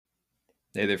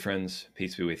Hey there, friends.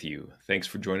 Peace be with you. Thanks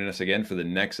for joining us again for the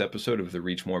next episode of the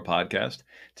Reach More podcast.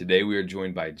 Today, we are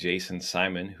joined by Jason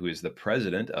Simon, who is the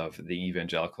president of the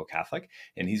Evangelical Catholic,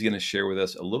 and he's going to share with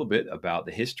us a little bit about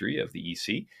the history of the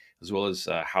EC, as well as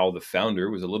how the founder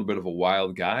was a little bit of a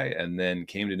wild guy and then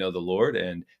came to know the Lord,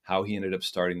 and how he ended up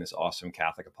starting this awesome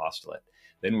Catholic apostolate.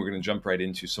 Then we're going to jump right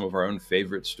into some of our own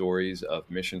favorite stories of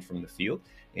mission from the field.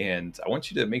 And I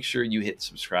want you to make sure you hit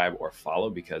subscribe or follow,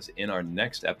 because in our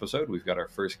next episode, we've got our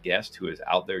first guest who is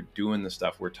out there doing the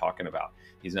stuff we're talking about.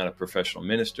 He's not a professional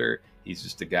minister. He's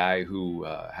just a guy who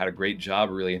had a great job,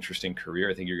 a really interesting career.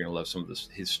 I think you're going to love some of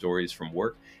his stories from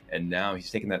work. And now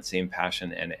he's taking that same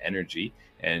passion and energy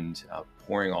and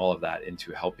pouring all of that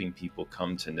into helping people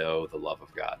come to know the love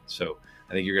of God. So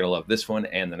I think you're going to love this one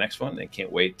and the next one, and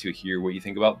can't wait to hear what you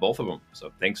think about both of them.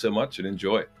 So thanks so much and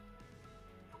enjoy.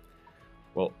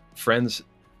 Well, friends,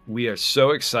 we are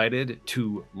so excited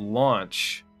to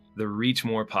launch the Reach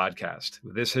More podcast.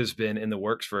 This has been in the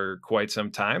works for quite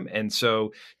some time. And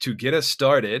so to get us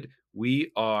started,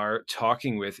 we are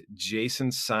talking with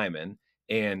Jason Simon.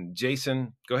 And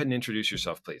Jason, go ahead and introduce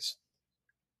yourself, please.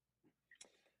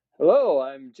 Hello,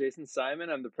 I'm Jason Simon.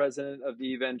 I'm the president of the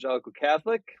Evangelical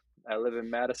Catholic. I live in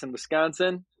Madison,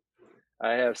 Wisconsin.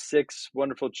 I have 6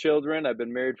 wonderful children. I've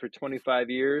been married for 25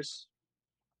 years.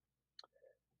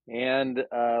 And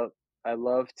I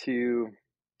love to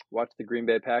watch the Green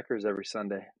Bay Packers every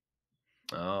Sunday.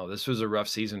 Oh, this was a rough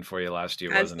season for you last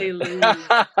year, As wasn't they it? lose.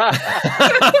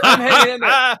 I'm hanging in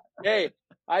there. Hey,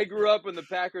 I grew up when the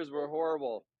Packers were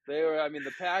horrible.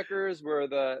 The Packers were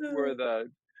the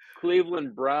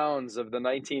Cleveland Browns of the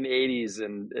 1980s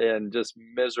and just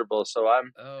miserable. So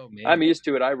I'm used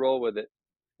to it. I roll with it.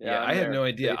 Yeah, I have no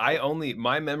idea.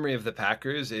 My memory of the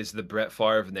Packers is the Brett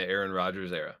Favre and the Aaron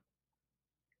Rodgers era.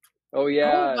 Oh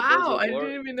yeah. Oh wow! I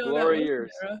didn't even know that was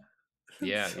years. an era.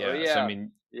 Yeah. Oh, yeah. So I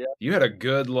mean, you had a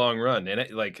good long run, and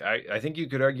I think you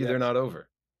could argue they're not over.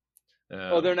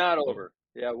 They're not over.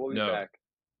 Yeah, we'll be back.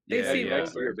 They seem next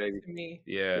over year, baby. to me.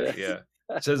 Yeah.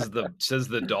 Says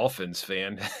the Dolphins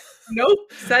fan. Nope,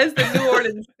 says the New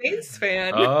Orleans Saints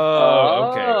fan.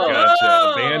 Oh, okay,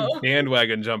 gotcha.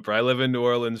 Bandwagon jumper. I live in New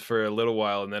Orleans for a little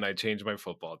while, and then I changed my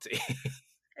football team.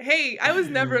 Hey, I was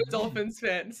never a Dolphins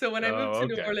fan, so when I moved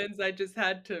to New Orleans, I just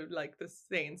had to like the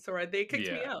Saints, or they kicked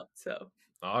me out. So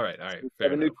all right,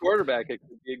 have a new quarterback. It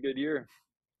could be a good year.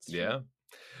 Yeah.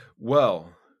 Well,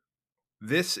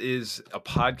 this is a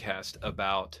podcast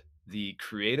about the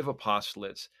creative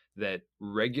apostolates that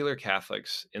regular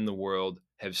Catholics in the world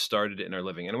have started and are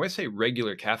living. And when I say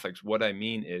regular Catholics, what I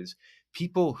mean is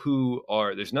people who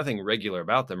are, there's nothing regular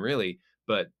about them really,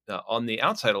 but on the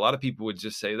outside, a lot of people would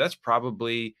just say that's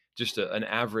probably just an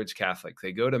average Catholic.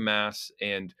 They go to Mass,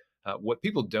 and what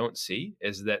people don't see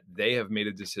is that they have made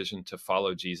a decision to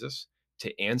follow Jesus,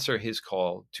 to answer his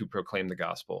call to proclaim the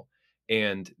gospel.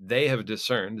 And they have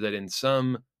discerned that in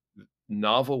some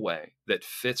novel way that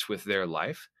fits with their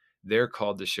life, they're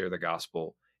called to share the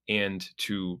gospel and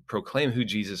to proclaim who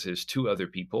Jesus is to other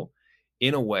people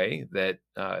in a way that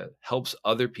helps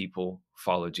other people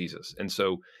follow Jesus. And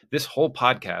so this whole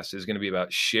podcast is going to be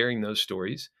about sharing those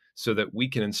stories so that we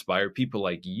can inspire people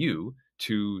like you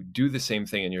to do the same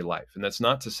thing in your life. And that's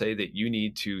not to say that you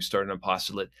need to start an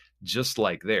apostolate just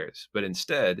like theirs, but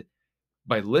instead,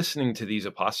 by listening to these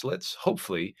apostolates,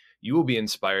 hopefully you will be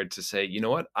inspired to say, you know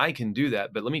what, I can do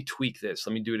that, but let me tweak this.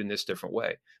 Let me do it in this different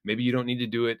way. Maybe you don't need to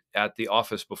do it at the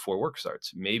office before work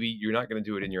starts. Maybe you're not going to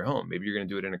do it in your home. Maybe you're going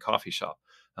to do it in a coffee shop.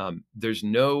 There's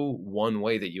no one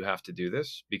way that you have to do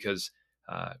this, because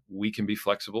we can be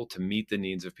flexible to meet the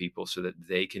needs of people so that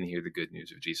they can hear the good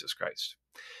news of Jesus Christ.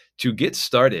 To get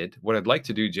started, what I'd like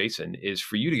to do, Jason, is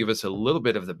for you to give us a little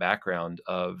bit of the background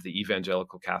of the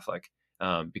Evangelical Catholic,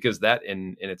 because that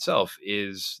in itself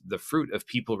is the fruit of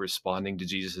people responding to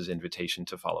Jesus' invitation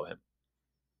to follow him.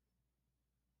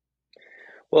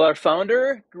 Well, our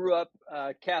founder grew up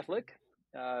Catholic,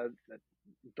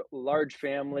 large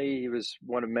family. He was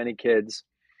one of many kids,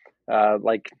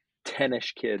 like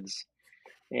 10-ish kids.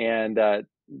 And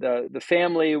the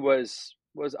family was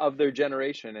of their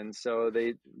generation. And so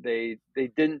they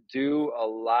didn't do a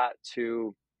lot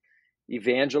to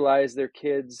evangelize their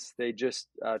kids. They just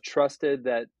trusted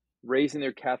that raising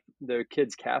their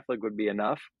kids Catholic would be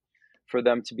enough for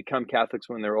them to become Catholics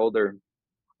when they're older.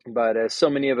 But as so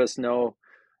many of us know,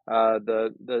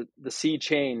 the sea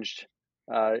changed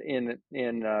in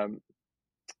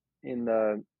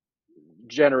the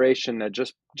generation that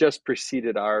just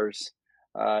preceded ours,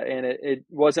 and it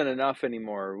wasn't enough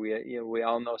anymore. We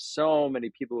all know so many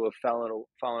people who have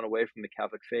fallen away from the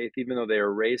Catholic faith, even though they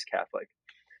were raised Catholic.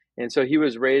 And so he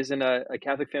was raised in a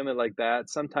Catholic family like that.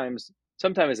 Sometimes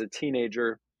sometime as a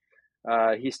teenager,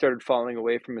 he started falling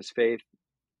away from his faith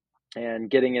and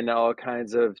getting into all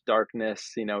kinds of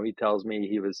darkness. He tells me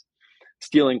he was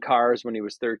stealing cars when he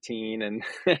was 13, and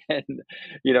and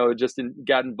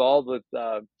got involved with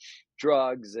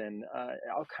drugs and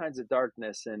all kinds of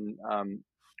darkness. And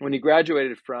when he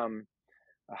graduated from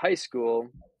high school,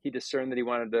 he discerned that he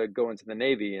wanted to go into the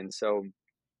Navy, and so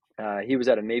he was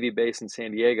at a Navy base in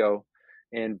San Diego,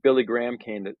 and Billy Graham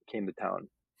came to town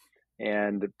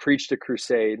and preached a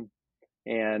crusade,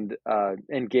 and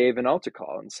gave an altar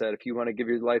call and said, if you want to give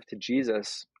your life to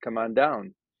Jesus, come on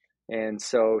down. And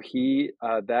so he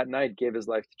that night gave his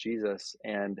life to Jesus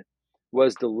and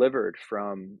was delivered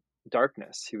from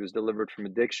darkness. He was delivered from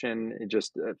addiction.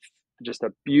 Just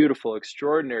a beautiful,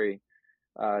 extraordinary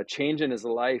change in his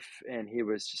life, and he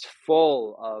was just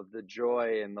full of the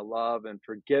joy and the love and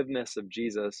forgiveness of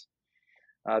Jesus.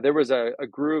 There was a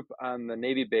group on the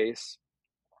Navy base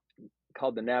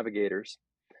called the Navigators,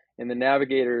 and the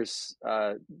Navigators'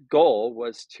 goal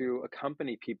was to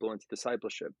accompany people into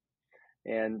discipleship.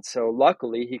 And so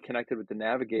luckily he connected with the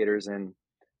Navigators, and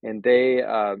they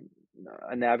a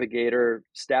Navigator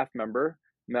staff member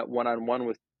met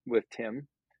one-on-one with Tim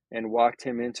and walked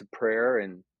him into prayer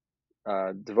and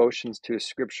devotions to his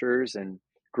scriptures and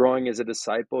growing as a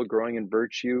disciple, growing in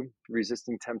virtue,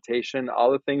 resisting temptation,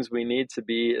 all the things we need to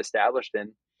be established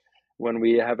in when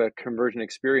we have a conversion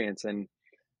experience. And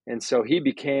so he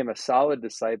became a solid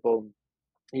disciple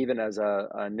even as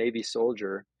a Navy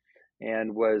soldier,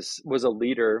 and was a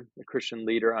leader, a Christian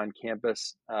leader on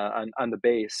campus, on the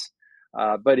base.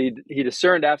 But he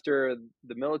discerned after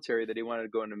the military that he wanted to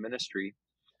go into ministry,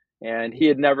 and he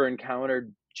had never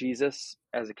encountered Jesus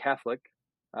as a Catholic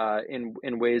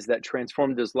in ways that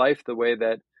transformed his life the way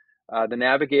that the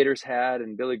Navigators had,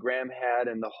 and Billy Graham had,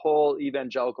 and the whole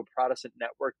evangelical Protestant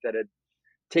network that had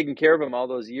taken care of him all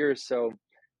those years. So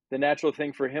the natural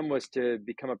thing for him was to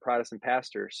become a Protestant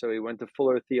pastor. So he went to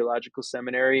Fuller Theological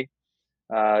Seminary,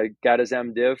 got his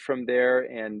MDiv from there,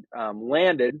 and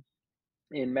landed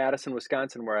in Madison,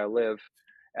 Wisconsin, where I live,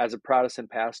 as a Protestant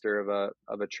pastor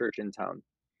of a church in town.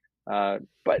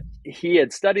 But he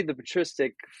had studied the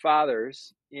patristic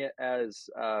fathers as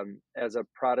a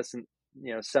Protestant,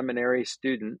 seminary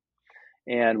student,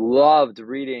 and loved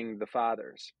reading the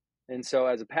fathers. And so,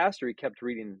 as a pastor, he kept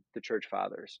reading the church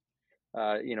fathers.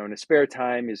 In his spare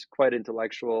time, he's quite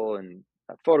intellectual and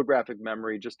a photographic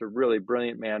memory, just a really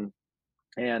brilliant man.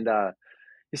 And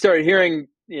he started hearing,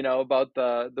 about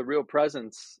the real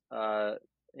presence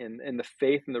in the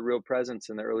faith and the real presence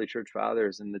in the early church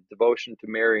fathers, and the devotion to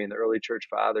Mary in the early church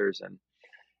fathers,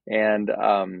 and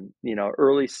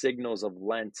early signals of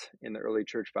Lent in the early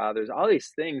church fathers. All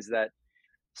these things that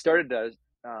started to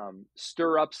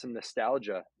stir up some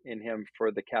nostalgia in him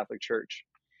for the Catholic Church.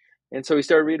 And so he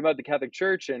started reading about the Catholic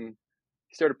Church, and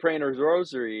he started praying his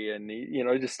rosary, and he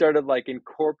just started like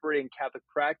incorporating Catholic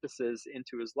practices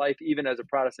into his life, even as a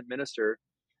Protestant minister,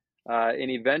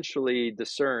 and eventually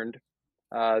discerned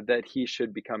that he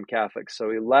should become Catholic.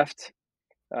 So he left.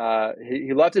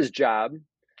 He left his job,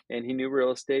 and he knew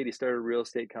real estate. He started a real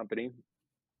estate company,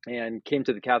 and came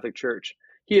to the Catholic Church.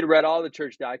 He had read all the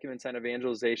church documents on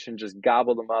evangelization, just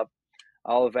gobbled them up,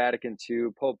 all of Vatican II,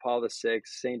 Pope Paul VI,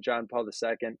 St. John Paul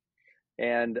II,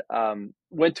 and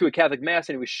went to a Catholic Mass,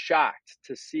 and he was shocked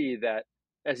to see that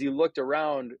as he looked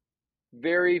around,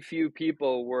 very few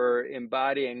people were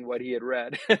embodying what he had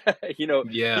read. He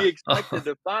Yeah. expected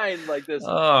to find like this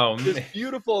Oh, this man.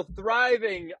 beautiful,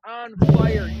 thriving, on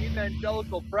fire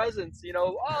evangelical presence.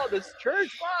 Oh, this church,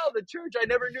 wow, the church, I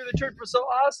never knew the church was so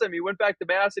awesome. He went back to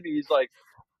Mass, and he's like,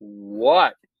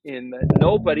 what?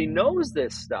 Nobody knows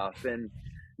this stuff. And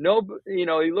no, he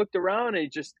looked around, and he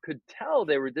just could tell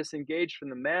they were disengaged from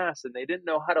the Mass, and they didn't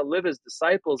know how to live as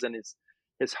disciples, and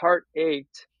his heart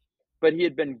ached. But he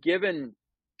had been given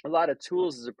a lot of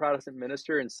tools as a Protestant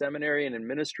minister in seminary and in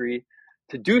ministry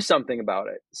to do something about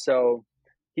it. So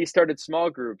he started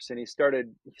small groups, and he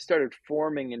started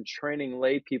forming and training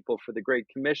lay people for the Great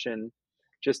Commission,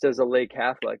 just as a lay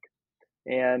Catholic.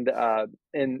 And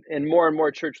more and more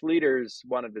church leaders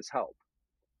wanted his help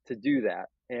to do that.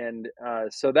 And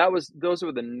so those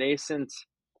were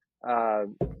the uh,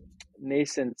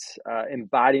 nascent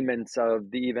embodiments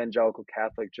of the evangelical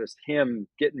Catholic, just him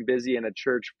getting busy in a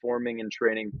church, forming and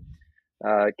training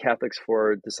Catholics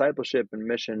for discipleship and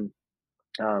mission.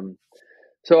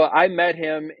 So I met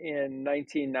him in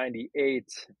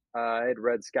 1998. I had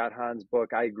read Scott Hahn's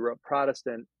book. I grew up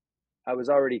Protestant. I was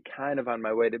already kind of on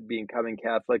my way to becoming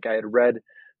Catholic. I had read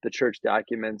the church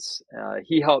documents.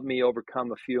 He helped me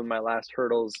overcome a few of my last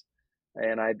hurdles,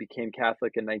 and I became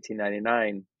Catholic in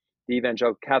 1999. the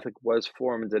Evangelical Catholic was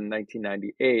formed in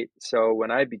 1998. So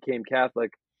when I became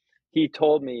Catholic, he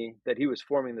told me that he was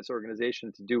forming this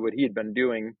organization to do what he had been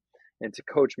doing and to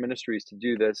coach ministries to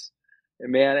do this.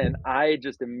 And man, and I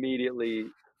just immediately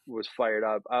was fired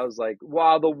up. I was like,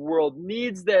 wow, the world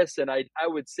needs this. And I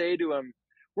would say to him,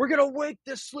 we're going to wake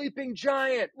the sleeping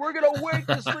giant. We're going to wake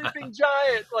the sleeping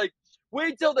giant. Like,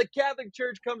 wait till the Catholic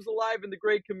Church comes alive in the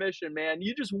Great Commission, man.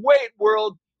 You just wait,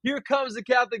 world. Here comes the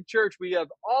Catholic Church. We have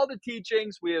all the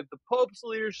teachings. We have the Pope's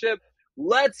leadership.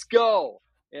 Let's go.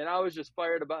 And I was just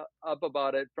fired up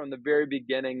about it from the very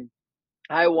beginning.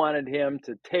 I wanted him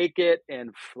to take it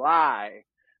and fly,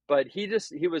 but he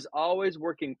was always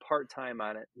working part-time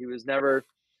on it. He was never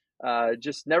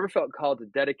felt called to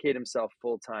dedicate himself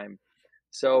full-time.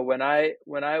 So when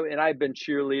I've been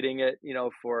cheerleading it,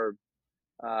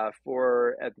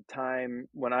 for at the time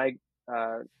when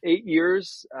 8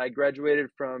 years, I graduated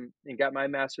from and got my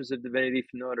Master's of Divinity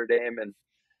from Notre Dame,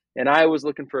 and I was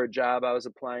looking for a job. I was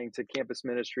applying to campus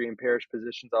ministry and parish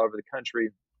positions all over the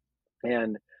country.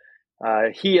 And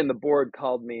he and the board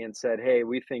called me and said, "Hey,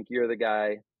 we think you're the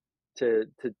guy to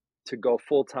go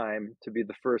full time, to be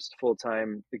the first full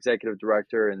time executive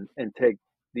director and take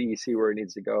the EC where it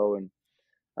needs to go." And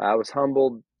I was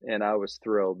humbled and I was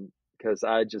thrilled because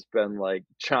I'd just been like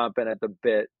chomping at the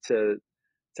bit to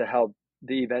help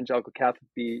the Evangelical Catholic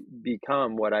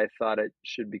become what I thought it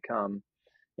should become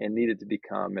and needed to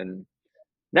become. And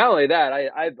not only that,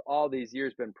 I've all these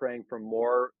years been praying for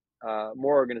more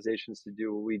organizations to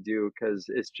do what we do, because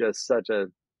it's just such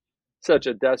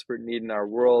a desperate need in our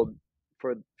world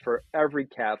for every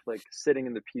Catholic sitting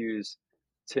in the pews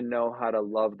to know how to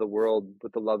love the world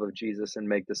with the love of Jesus and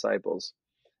make disciples.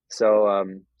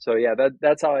 So yeah,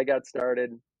 that's how I got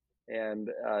started, and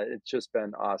it's just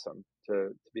been awesome to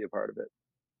be a part of it.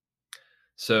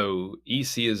 So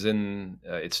EC is in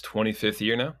its 25th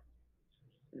year now.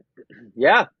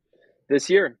 Yeah, this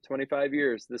year, 25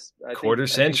 years. This quarter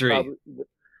century. I think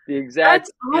the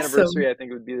exact awesome. anniversary, I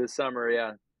think, would be this summer.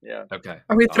 Yeah. Okay.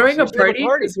 Are we throwing a party?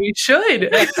 Because we should.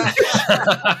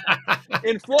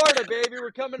 In Florida, baby,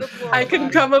 we're coming to Florida. I can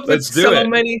come up with so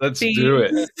many Let's themes. do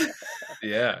it.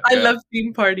 Yeah. I love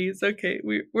theme parties. Okay,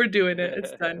 we're doing it.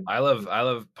 It's done. I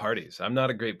love parties. I'm not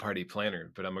a great party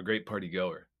planner, but I'm a great party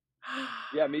goer.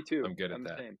 Yeah, me too. I'm good at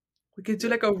that. Same. We could do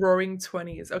like a roaring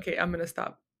 20s. Okay, I'm gonna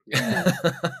stop.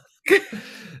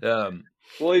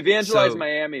 We'll evangelize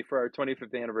Miami for our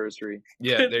 25th anniversary.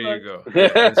 Yeah, there you go.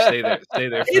 Yeah, stay there for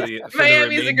the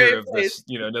remainder of this,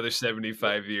 another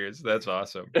 75 years. That's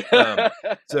awesome.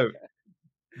 So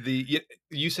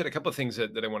you said a couple of things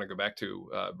that I want to go back to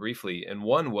briefly, and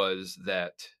one was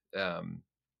that the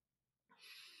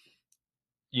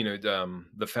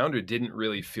founder didn't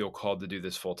really feel called to do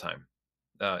this full time,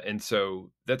 and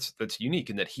so that's unique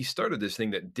in that he started this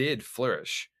thing that did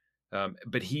flourish.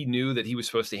 But he knew that he was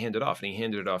supposed to hand it off, and he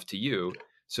handed it off to you.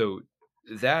 So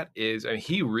that is,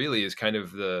 he really is kind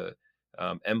of the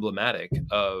emblematic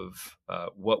of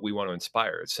what we want to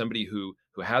inspire. It's somebody who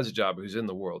has a job, who's in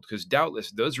the world, because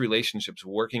doubtless those relationships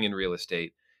working in real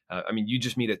estate, you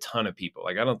just meet a ton of people.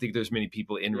 Like, I don't think there's many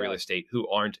people in real estate who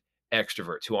aren't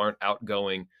extroverts, who aren't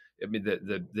outgoing. I mean,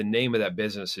 the name of that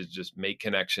business is just make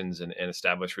connections and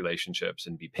establish relationships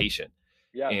and be patient.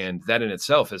 Yes. And that in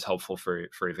itself is helpful for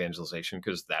evangelization,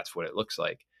 because that's what it looks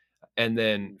like. And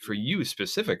then for you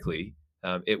specifically,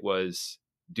 it was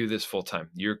do this full time.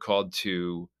 You're called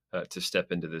to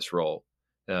step into this role.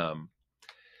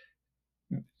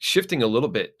 Shifting a little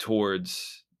bit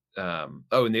towards, and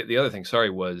the other thing, sorry,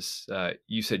 was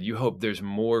you said you hope there's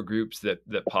more groups that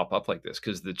pop up like this,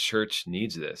 because the church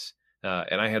needs this.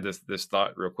 And I had this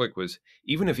thought real quick, was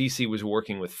even if EC was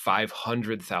working with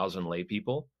 500,000 lay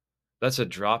people, that's a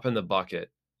drop in the bucket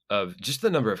of just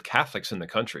the number of Catholics in the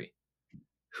country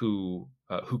who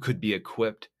could be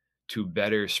equipped to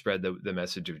better spread the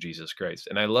message of Jesus Christ.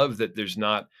 And I love that there's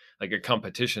not like a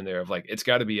competition there of like, it's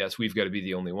got to be us, we've got to be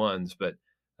the only ones. But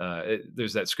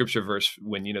there's that scripture verse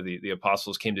when the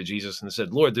apostles came to Jesus and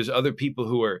said, "Lord, there's other people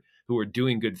who are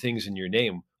doing good things in your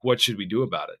name. What should we do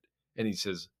about it?" And he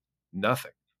says,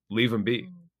 "Nothing. Leave them be."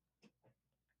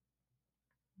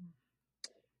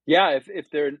 Yeah,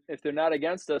 if they're not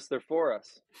against us, they're for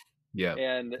us. Yeah,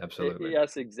 and absolutely.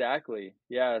 Yes, exactly.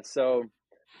 Yeah, so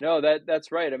no,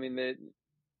 that's right. I mean,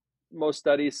 most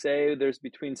studies say there's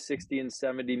between 60 and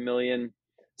 70 million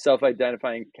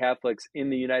self-identifying Catholics in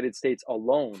the United States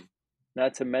alone.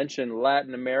 Not to mention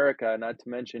Latin America, not to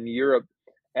mention Europe.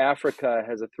 Africa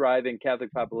has a thriving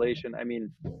Catholic population. I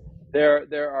mean,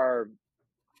 there are,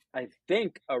 I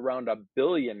think, around 1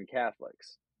 billion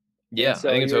Catholics. Yeah, so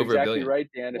I think it's over exactly 1 billion. Right,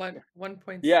 Dan.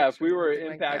 1.6. Yeah, if we were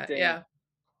impacting, like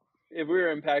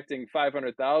impacting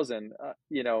 500,000,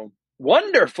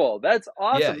 wonderful. That's Yeah,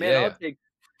 awesome, man. yeah, yeah.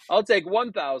 I'll take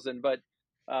 1,000, but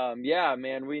yeah,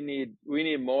 man, we need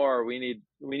more.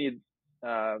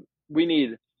 Uh, we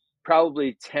need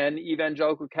probably 10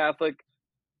 evangelical Catholic,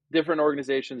 different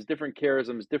organizations, different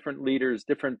charisms, different leaders,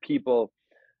 different people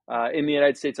in the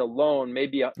United States alone.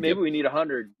 Maybe Yep. we need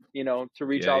 100, to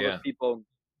reach Yeah, all those yeah. people,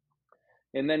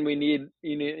 and then we need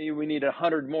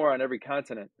 100 more on every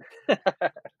continent.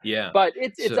 Yeah. But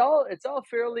So it's all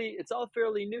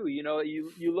fairly new.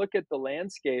 You look at the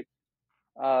landscape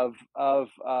of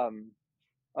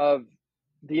of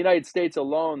the United States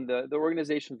alone, the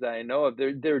organizations that I know of,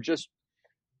 they're just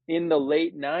in the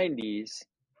late '90s.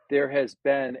 There has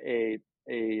been a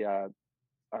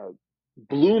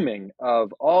blooming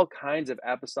of all kinds of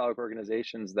apostolic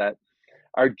organizations that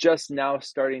are just now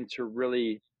starting to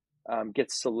really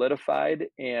get solidified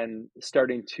and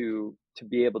starting to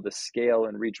be able to scale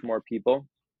and reach more people.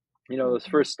 Those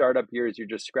Mhm. first startup years, you're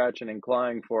just scratching and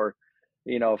clawing for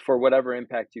whatever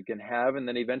impact you can have, and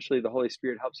then eventually the Holy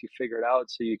Spirit helps you figure it out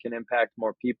so you can impact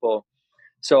more people.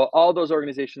 So all those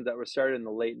organizations that were started in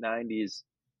the late '90s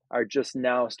are just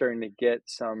now starting to get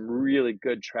some really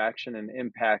good traction and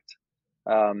impact.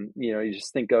 You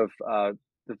just think of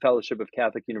the Fellowship of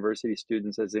Catholic University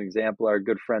Students as an example, our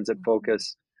good friends at Mhm.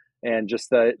 Focus, and just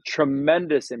the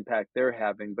tremendous impact they're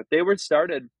having. But they were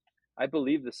started, I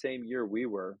believe, the same year we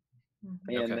were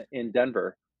Mhm. okay. in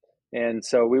Denver. And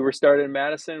so we were started in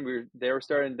Madison. They were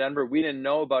started in Denver. We didn't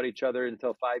know about each other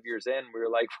until 5 years in. We were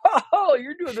like, "Oh,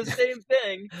 you're doing the same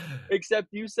thing,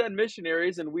 except you send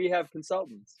missionaries and we have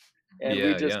consultants." And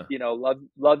we Yeah, just, yeah.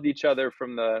 loved each other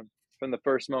from the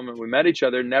first moment we met each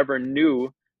other. Never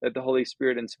knew that the Holy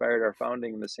Spirit inspired our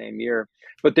founding in the same year.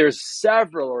 But there's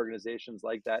several organizations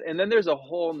like that, and then there's a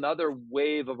whole nother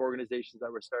wave of organizations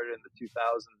that were started in the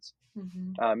 2000s,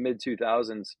 Mhm. mid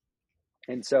 2000s,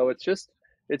 and so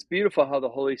it's beautiful how the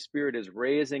Holy Spirit is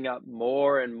raising up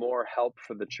more and more help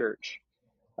for the church.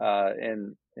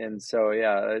 And so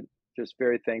yeah, just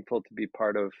very thankful to be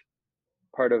part of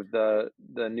the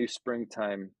new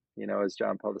springtime, as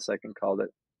John Paul II called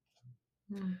it.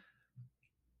 Mm.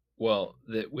 Well,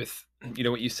 that with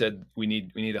what you said, we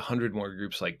need 100 more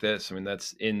groups like this. I mean,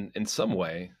 that's in some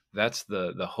way that's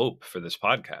the hope for this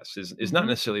podcast is not Mhm.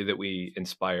 necessarily that we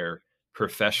inspire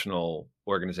professional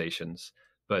organizations,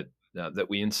 but that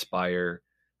we inspire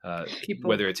People.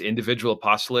 whether it's individual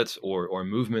apostolates or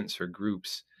movements or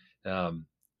groups. Um,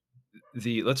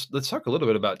 the let's talk a little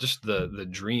bit about just the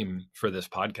dream for this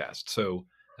podcast. So,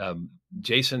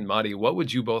 Jason, Madi, what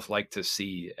would you both like to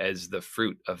see as the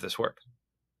fruit of this work?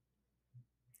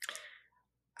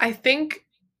 I think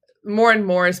more and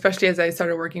more, especially as I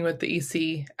started working with the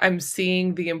EC, I'm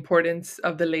seeing the importance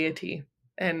of the laity.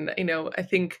 And, I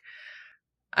think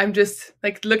I'm just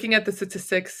like looking at the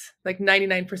statistics, like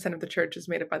 99% of the church is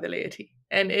made up by the laity.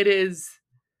 And it is,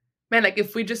 man, like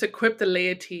if we just equip the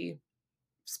laity,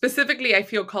 specifically, I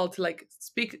feel called to like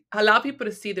speak, allow people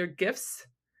to see their gifts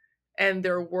and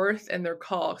their worth and their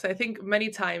call. Because I think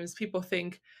many times people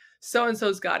think so and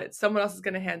so's got it, someone else is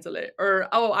going to handle it, or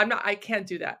oh, I can't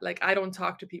do that. Like I don't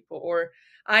talk to people, or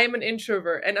I am an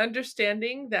introvert. And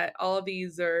understanding that all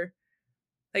these are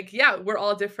like, yeah, we're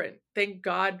all different. Thank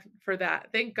God for that.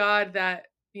 Thank God that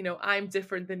I'm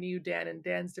different than you, Dan, and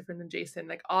Dan's different than Jason.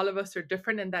 Like all of us are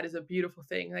different, and that is a beautiful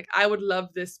thing. Like I would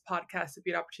love this podcast to be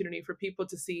an opportunity for people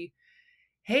to see,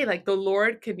 hey, like the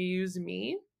Lord can use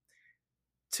me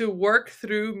to work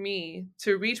through me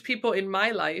to reach people in my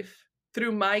life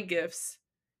through my gifts,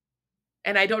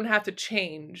 and I don't have to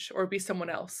change or be someone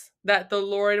else. That the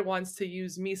Lord wants to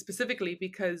use me specifically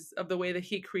because of the way that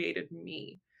he created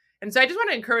me. And so I just want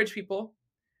to encourage people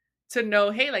to know,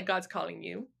 hey, like God's calling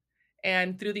you.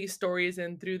 And through these stories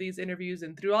and through these interviews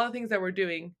and through all the things that we're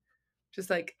doing, just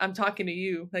like I'm talking to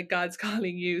you, like God's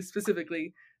calling you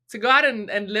specifically to go out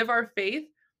and live our faith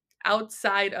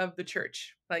outside of the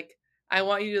church. Like, I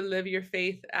want you to live your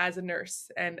faith as a nurse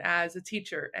and as a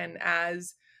teacher and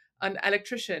as an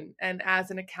electrician and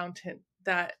as an accountant,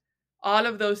 that all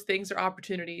of those things are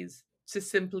opportunities to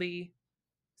simply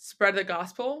spread the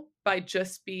gospel by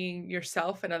just being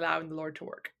yourself and allowing the Lord to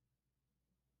work.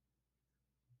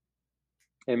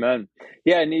 Amen.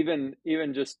 Yeah, and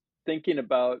even just thinking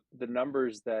about the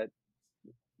numbers that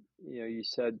you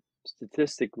said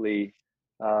statistically,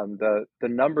 the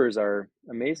numbers are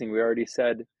amazing. We already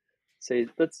said, say,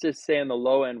 let's just say on the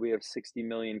low end we have 60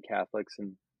 million Catholics,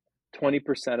 and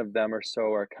 20% of them or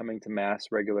so are coming to mass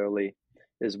regularly,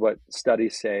 is what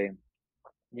studies say.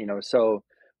 So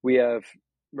we have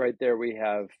right there, we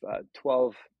have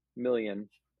 12 million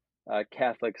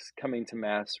Catholics coming to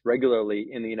Mass regularly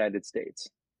in the United States.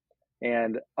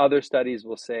 And other studies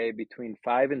will say between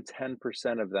 5 and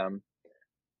 10% of them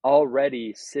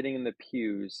already sitting in the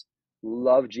pews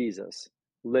love Jesus,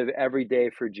 live every day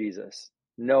for Jesus,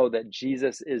 know that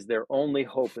Jesus is their only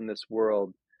hope in this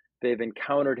world. They've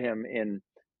encountered him in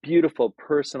beautiful,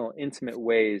 personal, intimate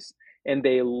ways, and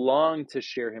they long to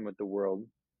share him with the world.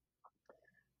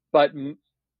 But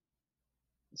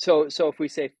so if we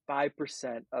say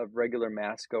 5% of regular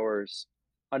Mass goers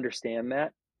understand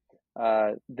that,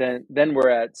 then we're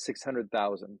at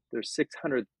 600,000. There's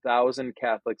 600,000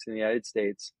 Catholics in the United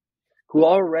States who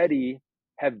already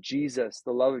have Jesus,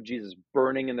 the love of Jesus,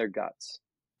 burning in their guts.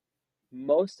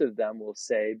 Most of them will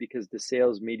say, because the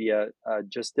sales media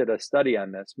just did a study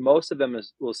on this, most of them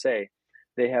will say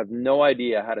they have no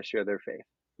idea how to share their faith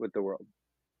with the world.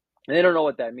 And they don't know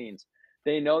what that means.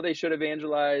 They know they should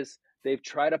evangelize. They've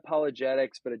tried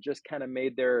apologetics, but it just kind of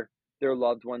made their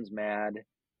loved ones mad.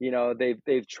 You know,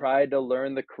 they've tried to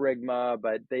learn the kerygma,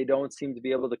 but they don't seem to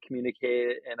be able to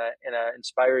communicate in a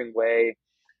inspiring way.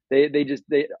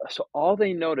 So all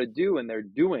they know to do, and they're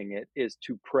doing it, is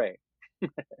to pray,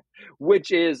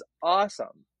 which is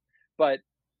awesome. But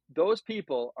those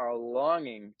people are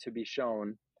longing to be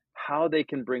shown how they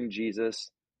can bring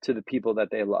Jesus to the people that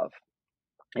they love.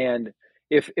 And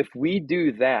if we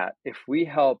do that, if we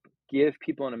help give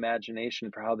people an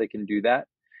imagination for how they can do that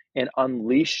and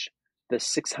unleash the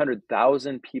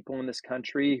 600,000 people in this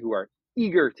country who are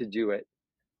eager to do it,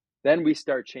 then we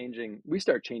start changing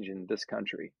this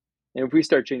country. And if we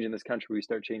start changing this country, we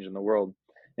start changing the world.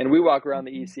 And we walk around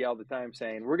the EC all the time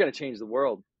saying, we're going to change the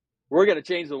world. We're going to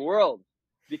change the world,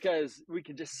 because we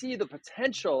can just see the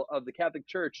potential of the Catholic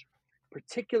Church,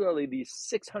 particularly these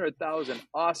 600,000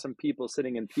 awesome people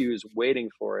sitting in pews waiting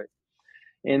for it.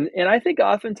 And I think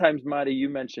oftentimes, Madi, you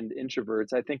mentioned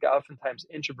introverts. I think oftentimes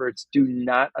introverts do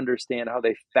not understand how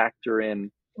they factor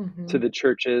in to the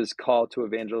church's call to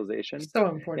evangelization. So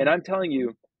important. And I'm telling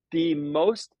you, the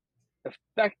most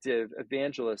effective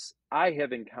evangelists I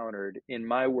have encountered in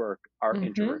my work are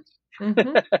introverts.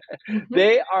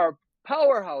 They are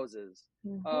powerhouses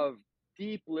of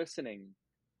deep listening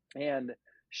and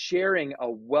sharing a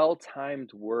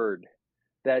well-timed word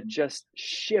that just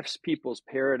shifts people's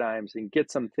paradigms and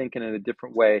gets them thinking in a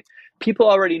different way. People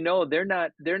already know they're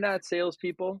not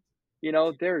salespeople. You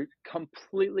know, they're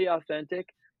completely authentic.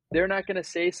 They're not going to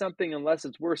say something unless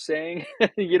it's worth saying.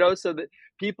 You know, so that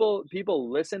people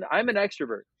listen. I'm an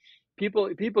extrovert.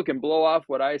 People can blow off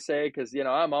what I say because, you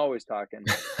know, I'm always talking.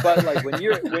 But like when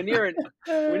you're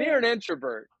an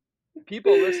introvert,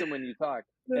 people listen when you talk.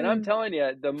 And I'm telling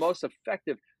you, the most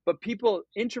effective. But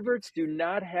introverts do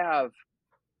not have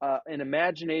an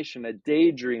imagination, a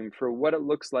daydream for what it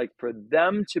looks like for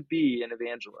them to be an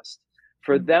evangelist,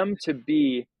 for them to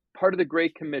be part of the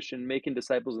Great Commission, making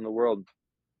disciples in the world.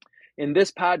 In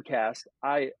this podcast,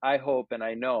 I hope and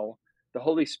I know the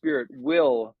Holy Spirit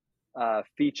will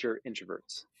feature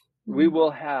introverts. We will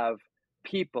have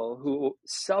people who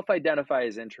self-identify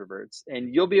as introverts,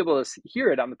 and you'll be able to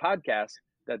hear it on the podcast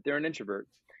that they're an introvert,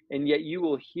 and yet you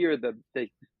will hear the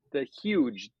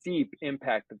huge, deep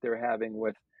impact that they're having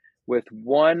with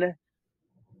 1,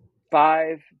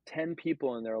 5, 10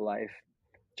 people in their life,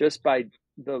 just by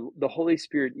the Holy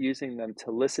Spirit using them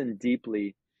to listen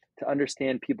deeply, to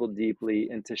understand people deeply,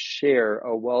 and to share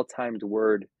a well-timed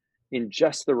word in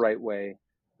just the right way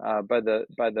by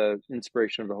the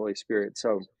inspiration of the Holy Spirit.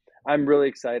 So I'm really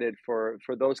excited for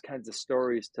those kinds of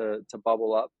stories to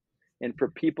bubble up, and for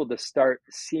people to start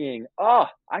seeing, oh,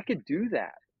 I could do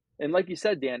that. And like you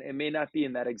said, Dan, it may not be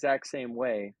in that exact same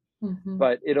way,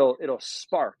 but it'll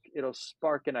spark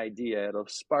an idea. It'll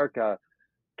spark a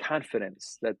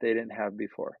confidence that they didn't have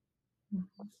before.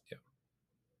 Yeah.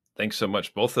 Thanks so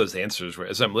much. Both those answers were,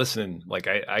 as I'm listening, like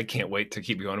I can't wait to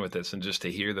keep going with this and just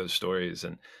to hear those stories.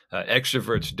 And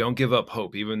extroverts, don't give up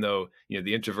hope, even though, you know,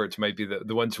 the introverts might be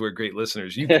the ones who are great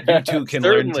listeners. You too can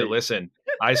learn to listen.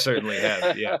 I certainly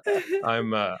have. Yeah.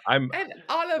 I'm and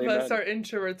all of us Amen. are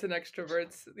introverts and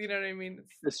extroverts. You know what I mean?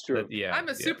 It's true. yeah. I'm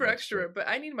a super that's extrovert, true. but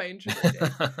I need my introvert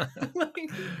day.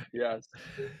 Yes.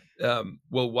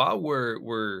 Well, while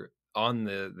we're on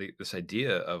this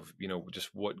idea of, you know, just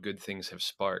what good things have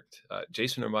sparked,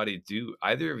 Jason or Madi, do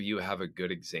either of you have a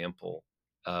good example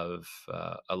of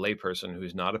a layperson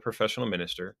who's not a professional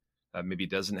minister, maybe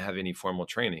doesn't have any formal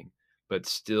training, but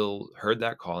still heard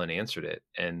that call and answered it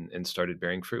and started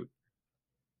bearing fruit?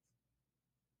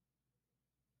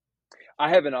 I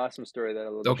have an awesome story that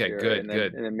I'd love to Okay, share, good.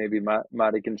 and then maybe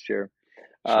Madi can share.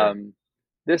 Sure.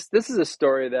 This is a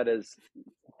story that has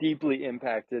deeply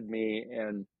impacted me,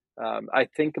 and I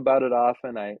think about it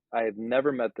often. I have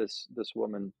never met this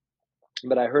woman,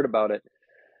 but I heard about it,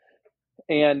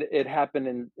 and it happened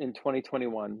in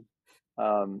 2021.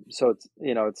 So it's,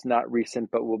 it's not recent,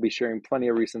 but we'll be sharing plenty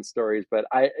of recent stories. But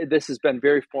this has been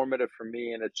very formative for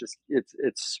me, and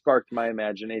it's sparked my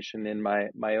imagination in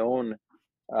my own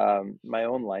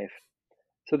life.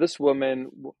 So this woman,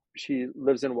 she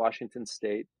lives in Washington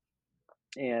State,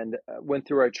 and went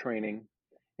through our training.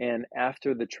 And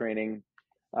after the training,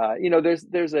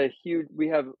 there's a huge, we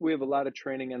have a lot of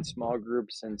training in small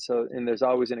groups, and there's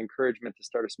always an encouragement to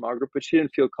start a small group, but she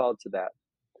didn't feel called to that.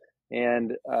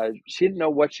 And she didn't know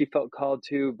what she felt called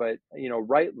to, but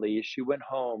rightly, she went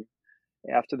home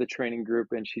after the training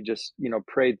group, and she just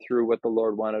prayed through what the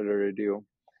Lord wanted her to do.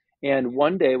 And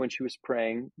one day when she was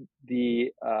praying,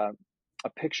 the a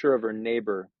picture of her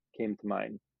neighbor came to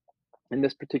mind. And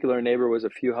this particular neighbor was a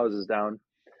few houses down,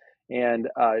 and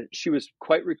she was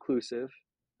quite reclusive.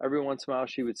 Every once in a while,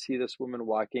 she would see this woman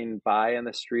walking by on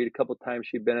the street. A couple of times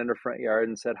she'd been in her front yard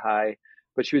and said hi,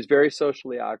 but she was very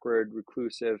socially awkward,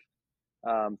 reclusive.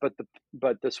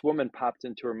 But this woman popped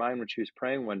into her mind when she was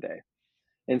praying one day,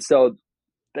 and so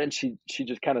then she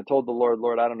just kind of told the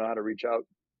Lord, I don't know how to reach out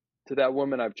to that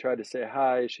woman. I've tried to say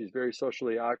hi. She's very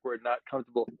socially awkward, not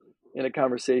comfortable in a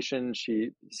conversation.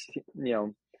 She,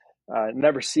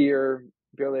 never see her,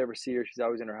 barely ever see her. She's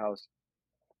always in her house.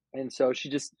 And so she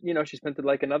just, she spent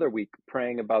like another week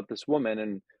praying about this woman,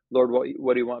 and Lord,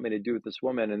 what do you want me to do with this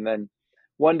woman? And then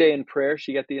one day in prayer,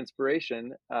 she got the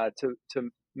inspiration to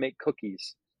make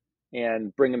cookies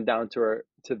and bring them down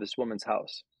to this woman's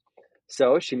house.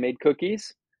 So she made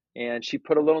cookies, and she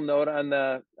put a little note on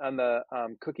the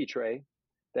cookie tray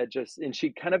and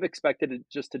she kind of expected it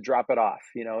just to drop it off.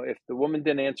 If the woman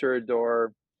didn't answer her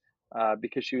door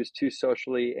because she was too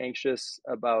socially anxious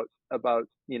about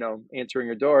answering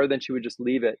her door, then she would just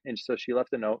leave it. And so she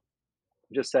left a note,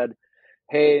 just said,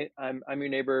 "Hey, I'm your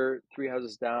neighbor 3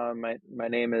 houses down. My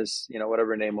name is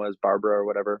whatever her name was, Barbara or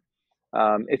whatever.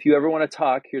 If you ever want to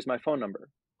talk, here's my phone number."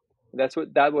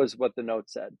 That was what the note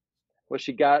said. Well,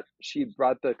 she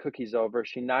brought the cookies over.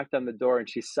 She knocked on the door, and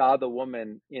she saw the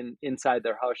woman inside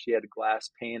their house. She had a glass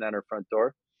pane on her front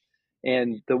door,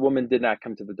 and the woman did not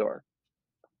come to the door.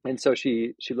 And so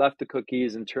she left the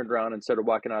cookies and turned around and started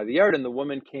walking out of the yard. And the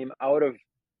woman came out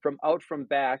from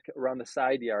back around the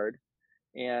side yard,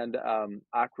 and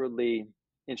awkwardly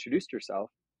introduced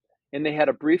herself. And they had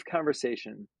a brief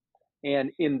conversation.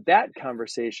 And in that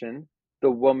conversation,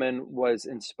 the woman was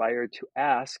inspired to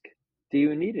ask, "Do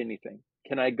you need anything?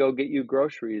 Can I go get you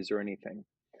groceries or anything?"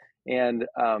 And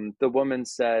the woman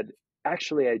said,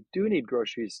 "Actually, I do need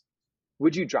groceries.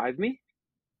 Would you drive me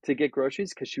to get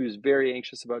groceries?" Because she was very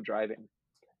anxious about driving.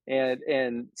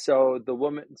 And so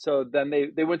then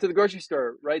they went to the grocery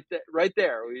store right there.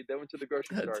 They went to the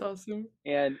grocery That's store. awesome.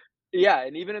 And yeah,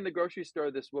 and even in the grocery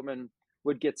store, this woman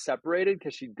would get separated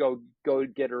because she'd go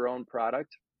get her own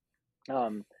product.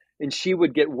 And she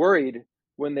would get worried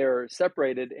when they're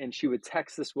separated, and she would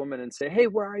text this woman and say, "Hey,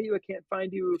 where are you? I can't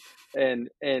find you." And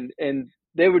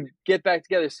they would get back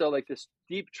together. So like this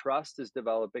deep trust is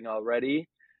developing already.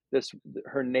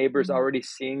 Her neighbor's Mm. already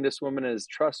seeing this woman as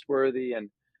trustworthy,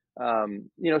 and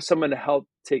someone to help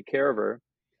take care of her.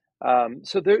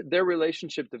 So their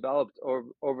relationship developed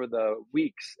over the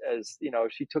weeks, as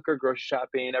she took her grocery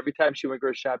shopping. Every time she went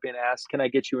grocery shopping, asked, "Can I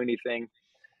get you anything?"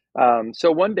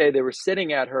 So one day they were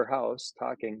sitting at her house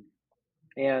talking,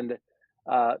 and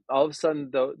all of a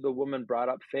sudden the woman brought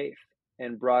up faith,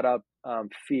 and brought up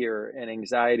fear and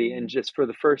anxiety, and just for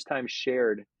the first time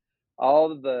shared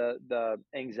all of the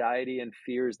anxiety and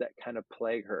fears that kind of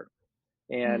plague her,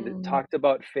 and Mm. talked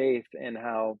about faith, and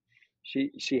how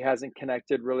she hasn't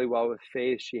connected really well with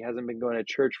faith. She hasn't been going to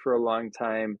church for a long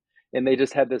time, and they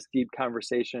just had this deep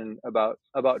conversation about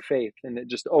faith, and it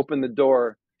just opened the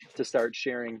door to start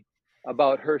sharing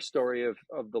about her story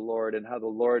of the Lord, and how the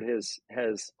Lord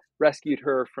has rescued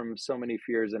her from so many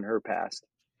fears in her past.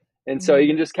 And so you Mm.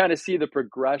 can just kind of see the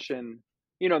progression.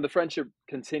 The friendship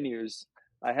continues.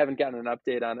 I haven't gotten an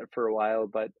update on it for a while,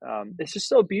 but it's just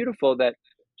so beautiful that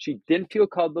she didn't feel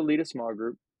called to lead a small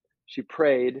group. She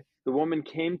prayed. The woman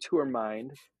came to her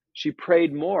mind. She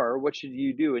prayed more. What should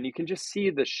you do? And you can just see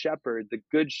the shepherd, the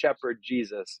good shepherd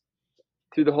Jesus,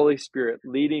 through the Holy Spirit,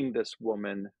 leading this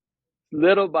woman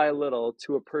little by little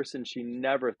to a person she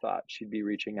never thought she'd be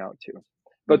reaching out to.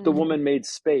 But the Mm. woman made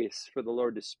space for the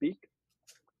Lord to speak,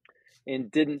 and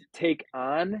didn't take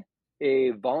on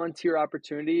a volunteer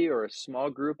opportunity or a small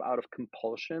group out of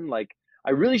compulsion. Like,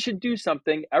 I really should do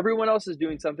something. Everyone else is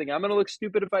doing something. I'm going to look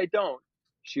stupid if I don't.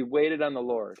 She waited on the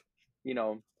Lord,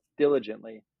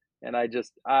 diligently. And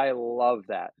I love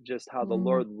that, just how the Mm,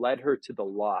 Lord led her to the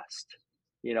lost,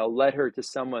 led her to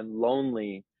someone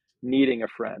lonely needing a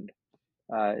friend.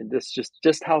 This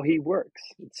just how he works.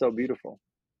 It's so beautiful.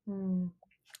 mm.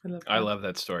 I love I that. love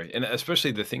that story. And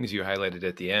especially the things you highlighted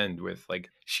at the end with like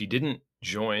she didn't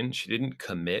join, she didn't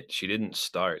commit, she didn't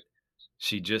start.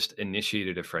 She just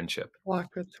initiated a friendship.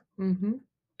 Walk with. Mm-hmm.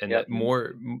 And Yep. that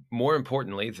more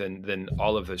importantly than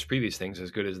all of those previous things,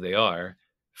 as good as they are,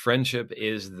 friendship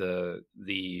is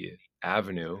the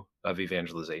avenue of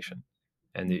evangelization.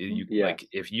 And Mm-hmm. you Yeah. like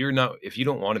if you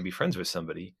don't want to be friends with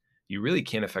somebody, you really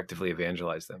can't effectively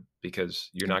evangelize them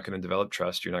because you're Yeah. not going to develop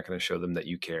trust. You're not going to show them that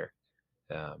you care.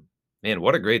 um, Man,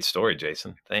 what a great story,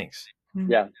 Jason. Thanks. Mm.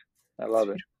 Yeah. I It's love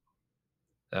it.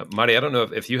 beautiful. Marty, I don't know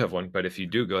if you have one, but if you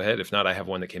do, go ahead. If not, I have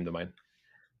one that came to mind.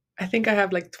 I think I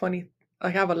have like 20. I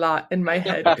have a lot in my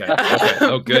head. Okay. Okay.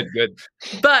 Oh, good. Good.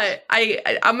 But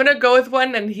I'm gonna go with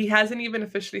one, and he hasn't even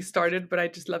officially started, but I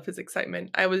just love his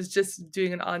excitement. I was just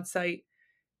doing an on-site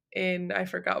in, I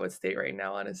forgot what state right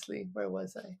now, honestly. Where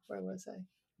was I? Where was I?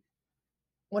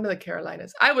 One of the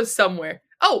Carolinas. I was somewhere.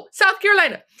 Oh, South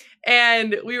Carolina.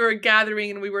 And we were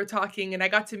gathering and we were talking, and I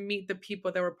got to meet the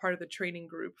people that were part of the training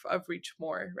group of Reach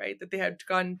More, right? That they had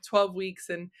gone 12 weeks.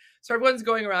 And so everyone's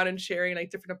going around and sharing like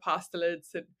different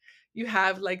apostolates. And you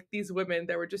have like these women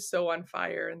that were just so on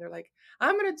fire. And they're like,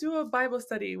 I'm going to do a Bible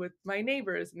study with my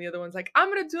neighbors. And the other one's like, I'm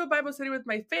going to do a Bible study with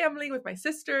my family, with my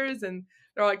sisters. And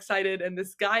they're all excited. And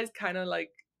this guy's kind of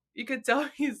like, you could tell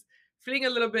he's feeling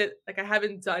a little bit like I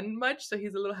haven't done much, so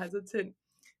he's a little hesitant.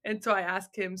 And so I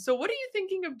asked him, "So what are you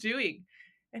thinking of doing?"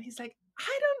 And he's like,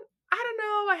 I don't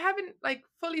know. I haven't like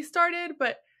fully started,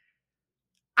 but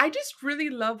I just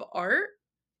really love art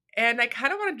and I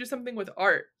kind of want to do something with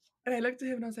art." And I looked at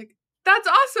him and I was like, "That's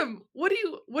awesome. What do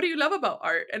you love about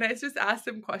art?" And I just asked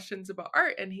him questions about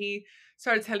art, and he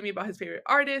started telling me about his favorite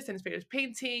artist and his favorite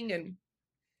painting. And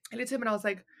I looked at him and I was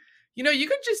like, you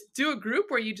could just do a group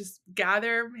where you just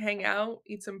gather, hang out,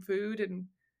 eat some food, and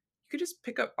you could just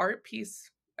pick up art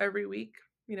piece every week,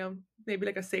 maybe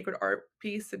like a sacred art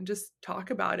piece and just talk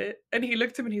about it. And he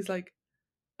looked at me and he's like,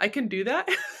 I can do that?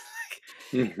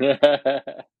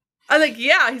 I was like,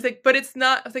 yeah. He's like, but it's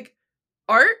not. I was like,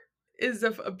 art is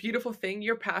a beautiful thing.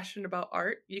 You're passionate about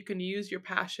art. You can use your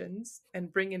passions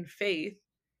and bring in faith,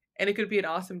 and it could be an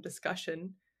awesome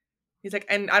discussion. He's like,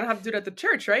 and I don't have to do it at the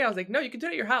church, right? I was like, no, you can do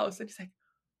it at your house. And he's like,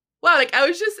 wow, like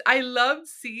I loved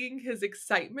seeing his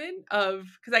excitement of,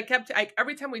 because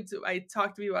every time I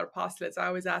talk to people about apostolates, I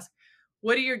always ask,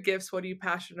 what are your gifts? What are you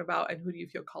passionate about? And who do you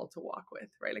feel called to walk with?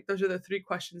 Right? Like those are the three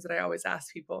questions that I always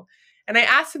ask people. And I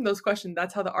asked him those questions.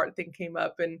 That's how the art thing came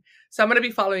up. And so I'm going to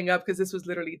be following up because this was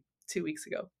literally 2 weeks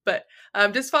ago. But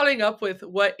just following up with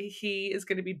what he is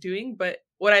going to be doing. But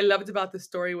what I loved about the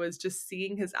story was just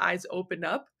seeing his eyes open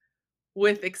up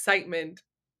with excitement.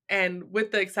 And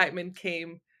with the excitement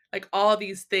came like all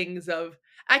these things of,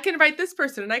 I can write this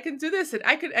person and I can do this and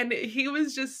I could, and he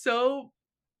was just so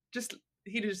just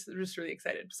he just really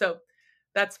excited. So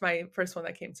that's my first one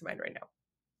that came to mind right now.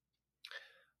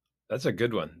 That's a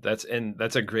good one. That's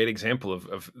a great example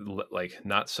of like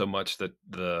not so much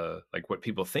the like what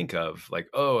people think of like,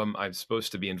 oh, I'm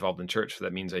supposed to be involved in church, so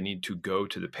that means I need to go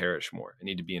to the parish more. I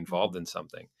need to be involved in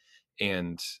something,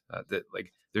 and that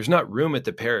like there's not room at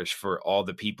the parish for all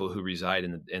the people who reside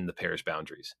in the parish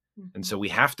boundaries, and Mm-hmm. so we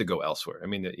have to go elsewhere. I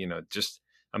mean, just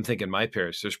I'm thinking my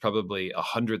parish. There's probably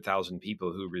 100,000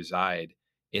 people who reside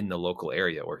in the local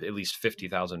area, or at least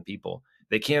 50,000 people.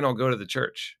 They can't all go to the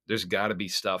church. There's got to be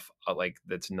stuff like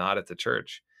that's not at the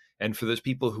church. And for those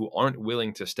people who aren't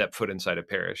willing to step foot inside a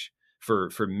parish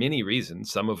for many reasons,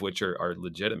 some of which are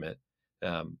legitimate,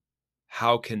 um,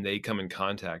 how can they come in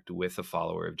contact with a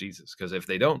follower of Jesus? Because if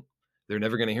they don't, they're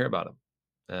never going to hear about him.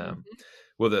 Mm-hmm.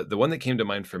 Well, the one that came to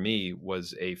mind for me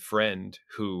was a friend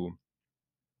who,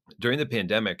 during the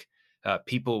pandemic,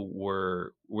 people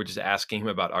were just asking him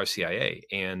about RCIA,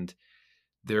 and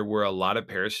there were a lot of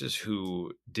parishes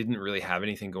who didn't really have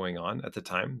anything going on at the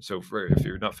time. So, if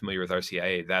you're not familiar with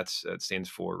RCIA, that stands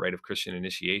for Rite of Christian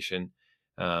Initiation,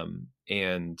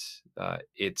 and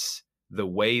it's the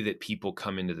way that people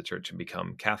come into the church and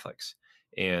become Catholics,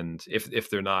 and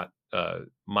if they're not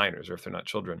minors or if they're not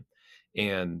children,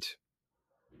 and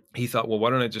he thought, well, why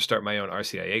don't I just start my own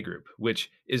RCIA group, which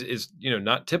is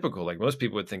not typical. Like most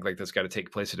people would think like that's got to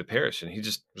take place at a parish, and he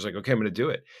just was like, okay, I'm going to do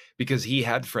it because he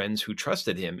had friends who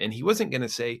trusted him, and he wasn't going to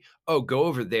say, oh, go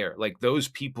over there, like those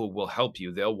people will help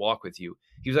you, they'll walk with you.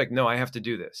 He was like, no, I have to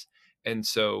do this, and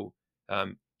so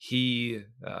and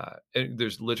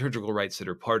there's liturgical rites that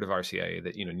are part of RCIA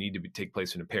that need to take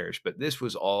place in a parish, but this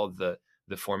was all the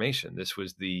formation. This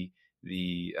was the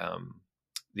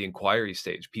the inquiry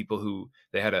stage, people who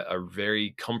they had a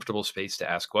very comfortable space to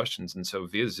ask questions. And so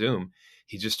via Zoom,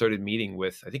 he just started meeting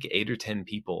with, I think, 8 or 10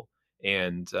 people,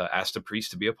 and asked a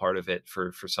priest to be a part of it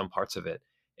for some parts of it.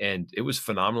 And it was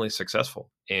phenomenally successful.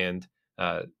 And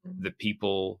the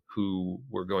people who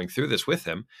were going through this with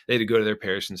him, they had to go to their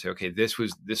parish and say, okay, this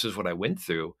is what I went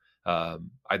through.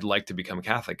 I'd like to become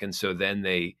Catholic. And so then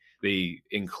they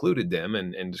included them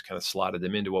and just kind of slotted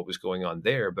them into what was going on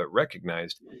there, but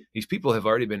recognized these people have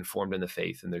already been formed in the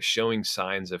faith and they're showing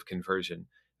signs of conversion.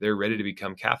 They're ready to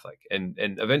become Catholic. And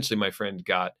eventually my friend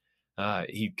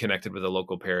he connected with a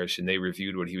local parish, and they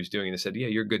reviewed what he was doing and they said, yeah,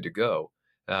 you're good to go.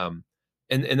 And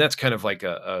that's kind of like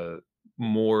a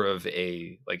more of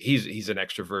a, like, he's an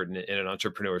extrovert and an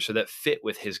entrepreneur, so that fit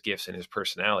with his gifts and his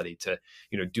personality to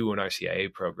do an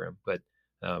RCIA program. But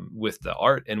with the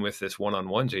art and with this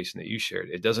one-on-one, Jason, that you shared,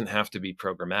 it doesn't have to be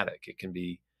programmatic. It can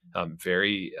be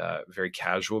very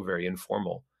casual, very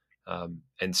informal,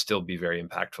 and still be very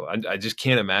impactful. I just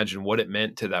can't imagine what it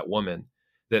meant to that woman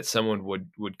that someone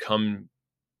would come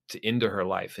into her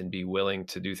life and be willing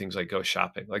to do things like go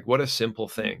shopping. Like, what a simple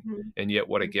thing, Mhm. and yet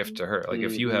what a gift Mhm. to her. Like,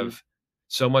 if you Hmm. have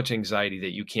so much anxiety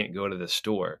that you can't go to the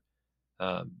store,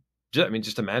 um,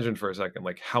 just imagine for a second,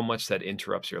 like, how much that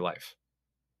interrupts your life.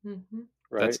 Mhm.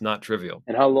 Right. That's not trivial.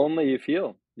 And how lonely you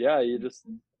feel. Yeah, you just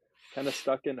Mhm. kind of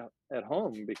stuck in at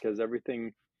home because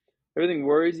everything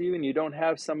worries you and you don't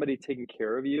have somebody taking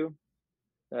care of you.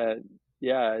 Uh,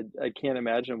 yeah, I can't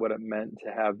imagine what it meant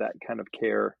to have that kind of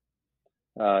care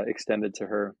extended to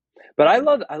her. But I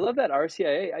love that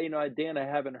RCIA. Dan, I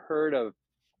haven't heard of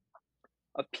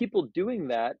people doing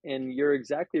that, and you're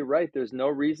exactly right. There's no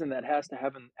reason that has to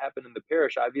happen in the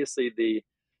parish. Obviously, the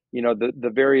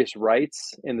various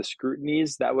rites and the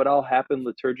scrutinies that would all happen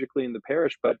liturgically in the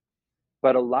parish, but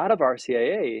a lot of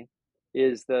RCIA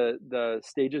is the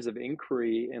stages of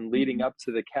inquiry and leading Mhm. up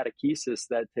to the catechesis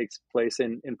that takes place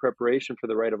in preparation for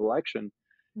the rite of election.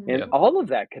 And Yeah. Mhm. all of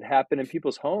that could happen in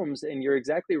people's homes. And you're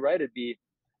exactly right. It'd be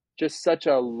just such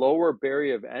a lower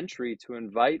barrier of entry to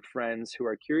invite friends who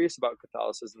are curious about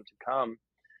Catholicism to come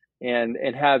and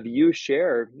have you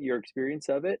share your experience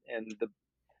of it and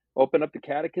open up the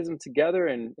catechism together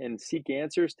and seek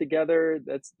answers together.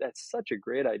 That's such a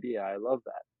great idea. I love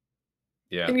that.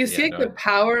 Yeah. And you see Yeah. like No.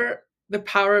 the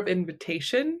power of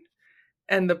invitation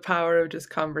and the power of just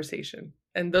conversation.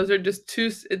 And those are just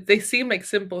they seem like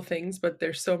simple things, but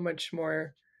they're so much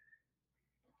more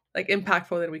like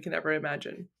impactful than we can ever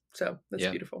imagine. So that's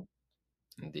Yeah. beautiful.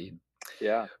 Indeed.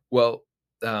 Yeah. Well,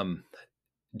 um,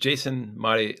 Jason,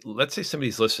 Mari, let's say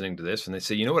somebody's listening to this and they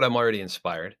say, you know what, I'm already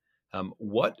inspired.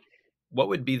 What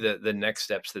would be the next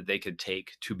steps that they could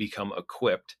take to become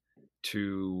equipped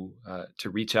to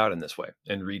reach out in this way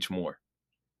and reach more?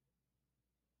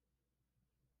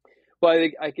 Well, I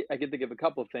think I can think of a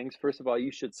couple of things. First of all,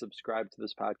 you should subscribe to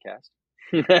this podcast.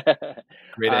 Great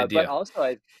But idea.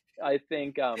 also, I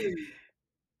think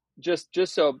just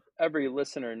so every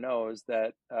listener knows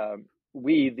that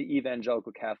we, the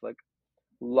Evangelical Catholic,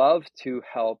 love to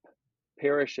help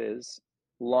parishes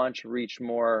launch Reach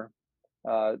More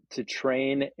to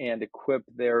train and equip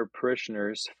their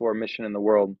parishioners for mission in the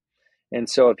world. And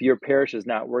so, if your parish is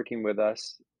not working with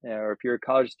us, or if you're a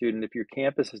college student, if your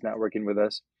campus is not working with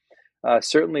us,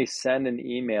 certainly send an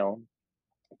email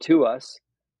to us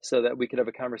so that we could have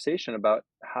a conversation about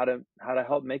how to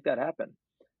help make that happen.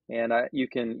 And you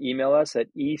can email us at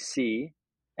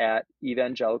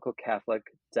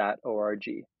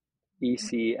ec@evangelicalcatholic.org,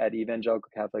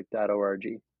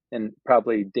 ec@evangelicalcatholic.org. And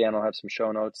probably Dan will have some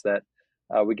show notes that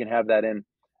we can have that in.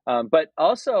 But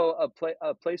also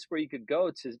a place where you could go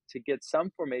to get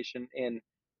some formation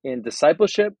in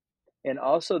discipleship, and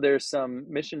also there's some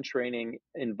mission training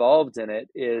involved in it.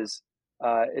 It's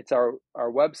our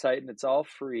website and it's all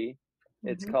free.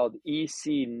 It's Mhm. called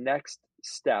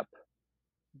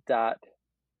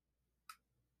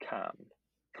ecnextstep.com.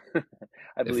 I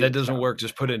If believe that it's doesn't com. work,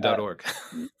 just put in Uh, .org,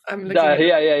 I'm looking it up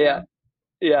yeah, right yeah, yeah, now.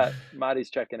 yeah. Madi's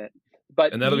checking it,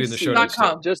 but and that'll be in the show Dot notes too.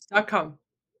 com. just Dot com.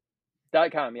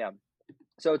 .com. Yeah.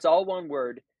 So it's all one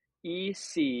word,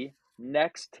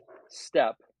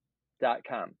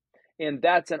 ecnextstep.com. And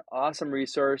that's an awesome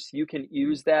resource. You can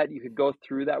use that. You could go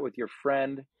through that with your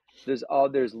friend. There's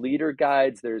leader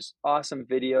guides, there's awesome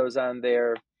videos on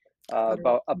there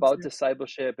about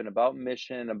discipleship and about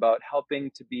mission, about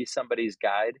helping to be somebody's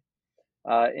guide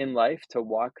in life to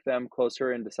walk them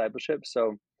closer in discipleship.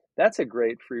 So that's a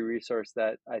great free resource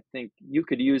that I think you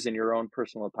could use in your own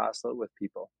personal apostolate with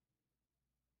people.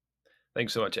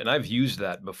 Thanks so much. And I've used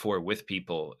that before with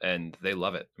people, and they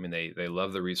love it. I mean, they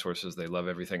love the resources, they love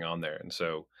everything on there, and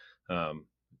so um,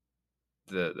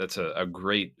 that's a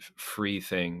great free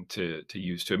thing to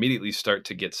use to immediately start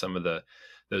to get some of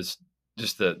those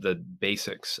just the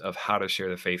basics of how to share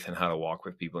the faith and how to walk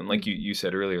with people. And like Mm. you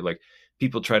said earlier, like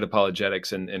people tried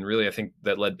apologetics, and really I think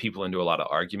that led people into a lot of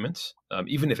arguments.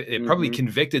 Even if it probably Hmm.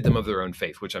 convicted them of their own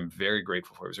faith, which I'm very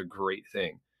grateful for. It was a great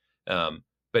thing.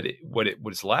 But what it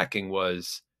was lacking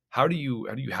was, how do you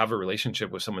have a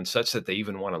relationship with someone such that they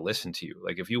even want to listen to you?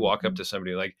 Like if you walk up Mhm. to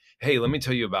somebody like, "Hey, let me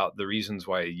tell you about the reasons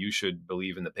why you should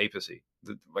believe in the papacy."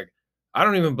 Like, I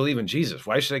don't even believe in Jesus.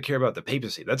 Why should I care about the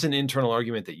papacy? That's an internal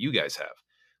argument that you guys have.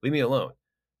 Leave me alone.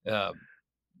 Um,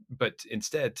 but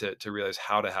instead, to realize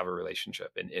how to have a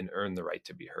relationship and earn the right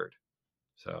to be heard.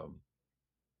 So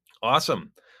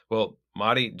awesome. Well,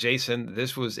 Marty, Jason,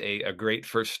 this was a great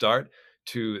first start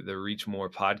to the Reach More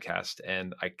podcast.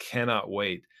 And I cannot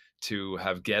wait to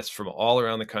have guests from all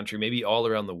around the country, maybe all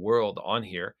around the world on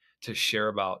here to share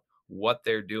about what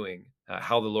they're doing,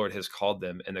 how the Lord has called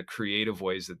them, and the creative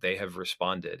ways that they have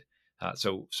responded.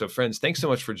 So friends, thanks so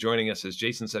much for joining us. As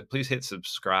Jason said, please hit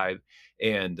subscribe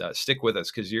and stick with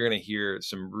us, because you're going to hear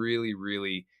some really,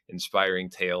 really inspiring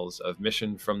tales of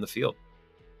mission from the field.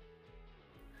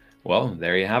 Well,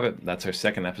 there you have it. That's our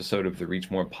second episode of the Reach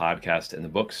More podcast in the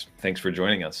books. Thanks for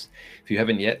joining us. If you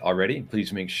haven't yet already,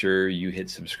 please make sure you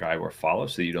hit subscribe or follow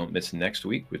so you don't miss next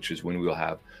week, which is when we will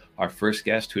have our first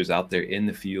guest who is out there in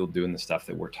the field doing the stuff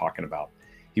that we're talking about.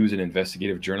 He was an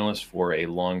investigative journalist for a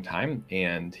long time,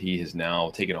 and he has now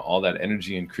taken all that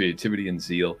energy and creativity and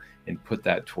zeal and put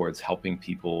that towards helping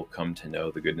people come to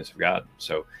know the goodness of God.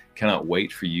 So cannot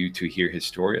wait for you to hear his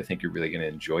story. I think you're really going to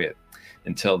enjoy it.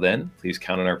 Until then, please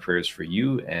count on our prayers for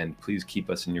you, and please keep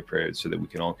us in your prayers so that we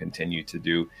can all continue to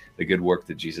do the good work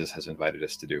that Jesus has invited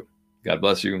us to do. God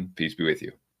bless you. Peace be with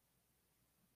you.